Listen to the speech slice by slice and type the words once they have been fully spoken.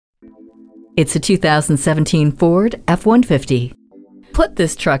It's a 2017 Ford F-150. Put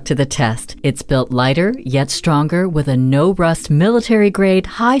this truck to the test. It's built lighter, yet stronger, with a no-rust military-grade,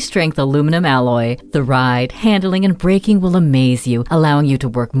 high-strength aluminum alloy. The ride, handling, and braking will amaze you, allowing you to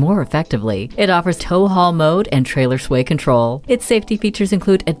work more effectively. It offers tow-haul mode and trailer sway control. Its safety features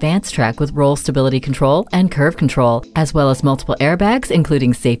include advanced track with roll stability control and curve control, as well as multiple airbags,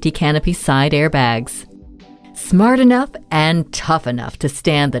 including safety canopy side airbags. Smart enough and tough enough to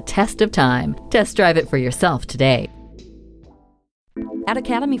stand the test of time. Test drive it for yourself today. At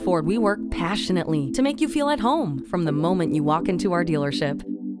Academy Ford, we work passionately to make you feel at home from the moment you walk into our dealership.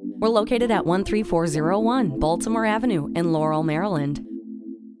 We're located at 13401 Baltimore Avenue in Laurel, Maryland.